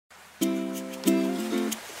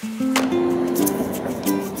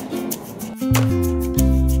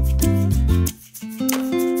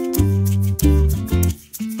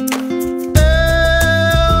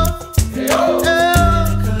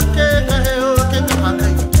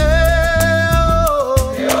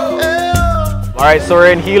Alright, so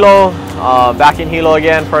we're in Hilo, back in Hilo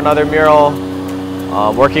again for another mural.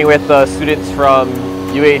 Working with the students from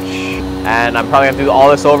UH, and I'm probably going to do all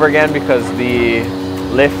this over again because the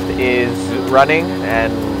lift is running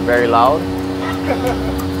and very loud.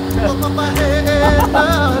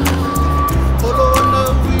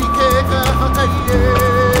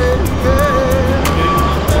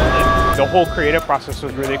 The whole creative process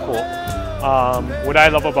was really cool. What I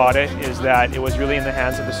love about it is that it was really in the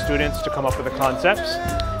hands of the students to come up with the concepts,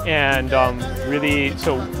 and really,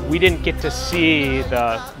 so we didn't get to see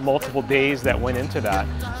the multiple days that went into that,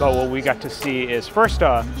 but what we got to see is first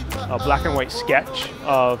a black and white sketch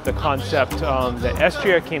of the concept that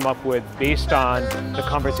Estria came up with based on the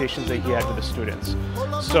conversations that he had with the students.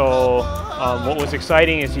 So what was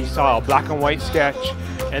exciting is he saw a black and white sketch,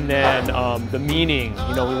 and then the meaning.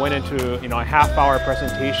 You know, we went into a half-hour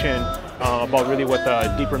presentation about really what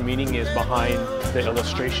the deeper meaning is behind the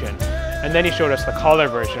illustration. And then he showed us the color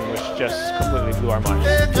version, which just completely blew our minds.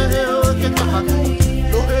 Yeah,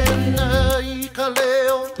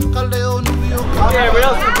 everybody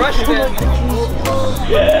else is brushing it.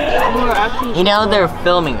 You know they're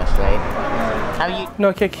filming us, right?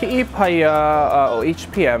 No ke ki'i paia o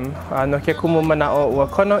HPM, no ke kumu mana'o ua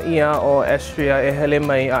kono ia o Estria e hele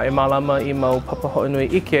mai a e malama I mau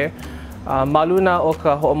papahoʻonui ike. Maluna o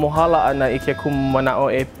ka hoʻomohala ana I ke kumu mana'o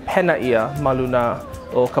e pena ia maluna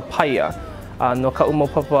o ka paia. No ka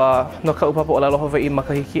upapa o lalo Hawaiʻi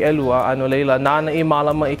makahiki ʻelua, no leila nana I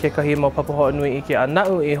malama I kekahi mau papahoʻonui ike a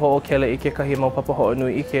na'u I hoʻokele I kekahi mau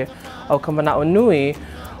papahoʻonui ike. Au ka mana'o nui,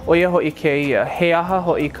 o ia hoʻi ke ia, he aha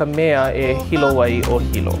hoʻi ka mea e hilo ai o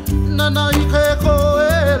Hilo.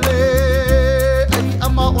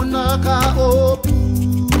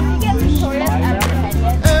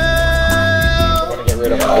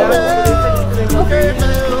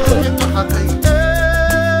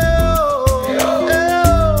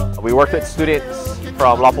 We worked with students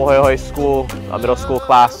from Lapohoihoi School, a middle school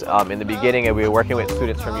class in the beginning, and we were working with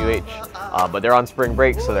students from UH. But they're on spring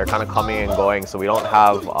break, so they're kind of coming and going, so we don't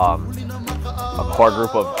have a core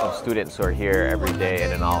group of students who are here every day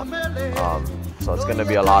in and out. So it's going to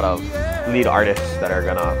be a lot of lead artists that are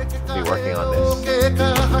going to be working on this.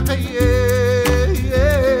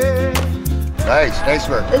 Nice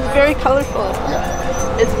work. It's very colorful.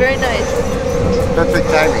 Yeah. It's very nice. Perfect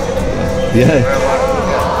timing. Yeah.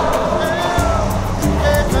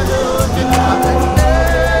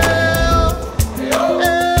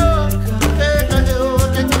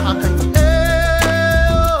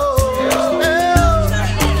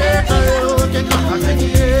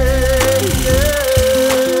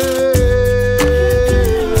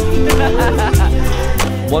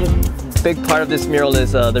 One big part of this mural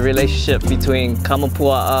is the relationship between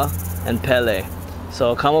Kamapua'a and Pele.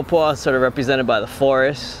 So Kamapua'a is sort of represented by the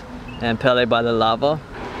forest and Pele by the lava.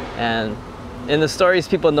 And in the stories,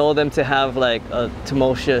 people know them to have like a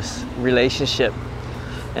tumultuous relationship.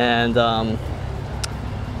 And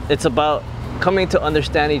it's about coming to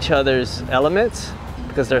understand each other's elements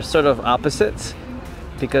because they're sort of opposites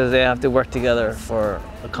because they have to work together for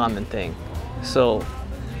a common thing. So,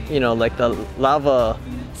 you know, like the lava,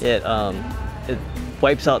 it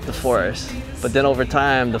wipes out the forest, but then over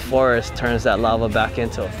time the forest turns that lava back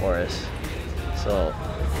into a forest. So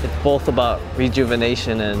it's both about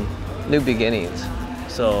rejuvenation and new beginnings.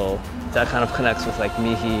 So that kind of connects with like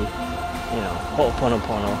mihi, you know,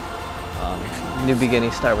 ho'oponopono. New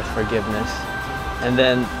beginnings start with forgiveness. And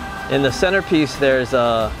then in the centerpiece there's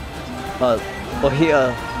a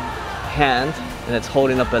ohia hand, and it's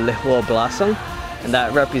holding up a lehua blossom. And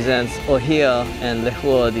that represents Ohia and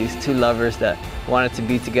Lehua, these two lovers that wanted to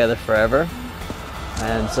be together forever.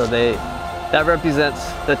 And so that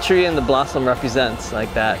represents, the tree and the blossom represents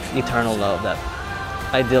like that eternal love, that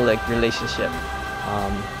idyllic relationship.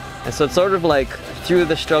 And so it's sort of like through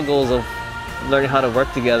the struggles of learning how to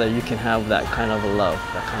work together, you can have that kind of a love,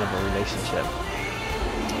 that kind of a relationship.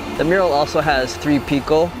 The mural also has 3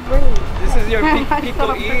 piko. This is your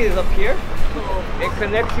piko E is up here. It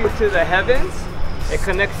connects you to the heavens. It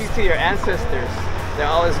connects you to your ancestors. They're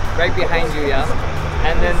always right behind you, yeah?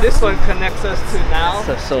 And then this one connects us to now.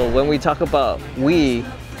 So when we talk about we,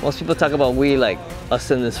 most people talk about we like us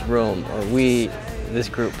in this room, or we, this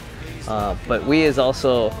group. But we is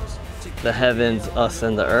also the heavens, us,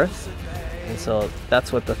 and the earth. And so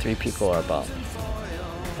that's what the 3 piko are about.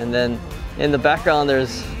 And then in the background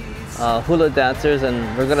there's hula dancers, and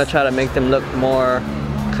we're gonna try to make them look more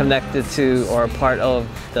connected to or a part of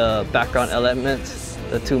the background elements,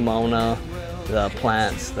 the 2 mauna, the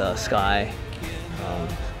plants, the sky,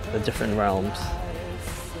 the different realms.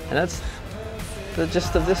 And that's the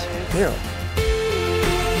gist of this mural.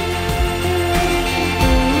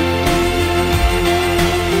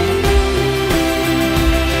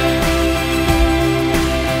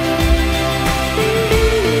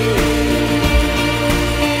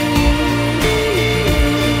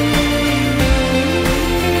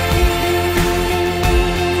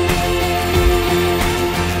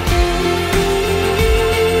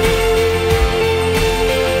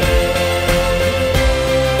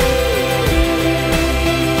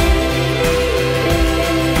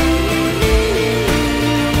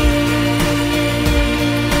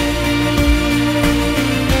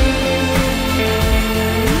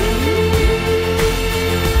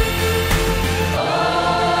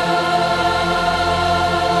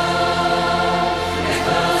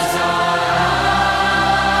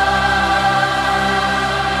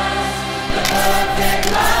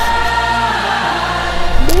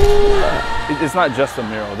 it's not just a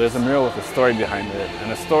mural. There's a mural with a story behind it,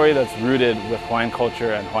 and a story that's rooted with Hawaiian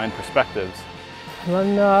culture and Hawaiian perspectives.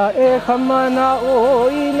 Lana e kamana o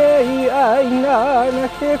inei aina na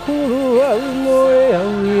ke kuru au moe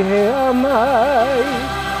au I he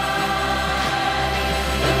amai.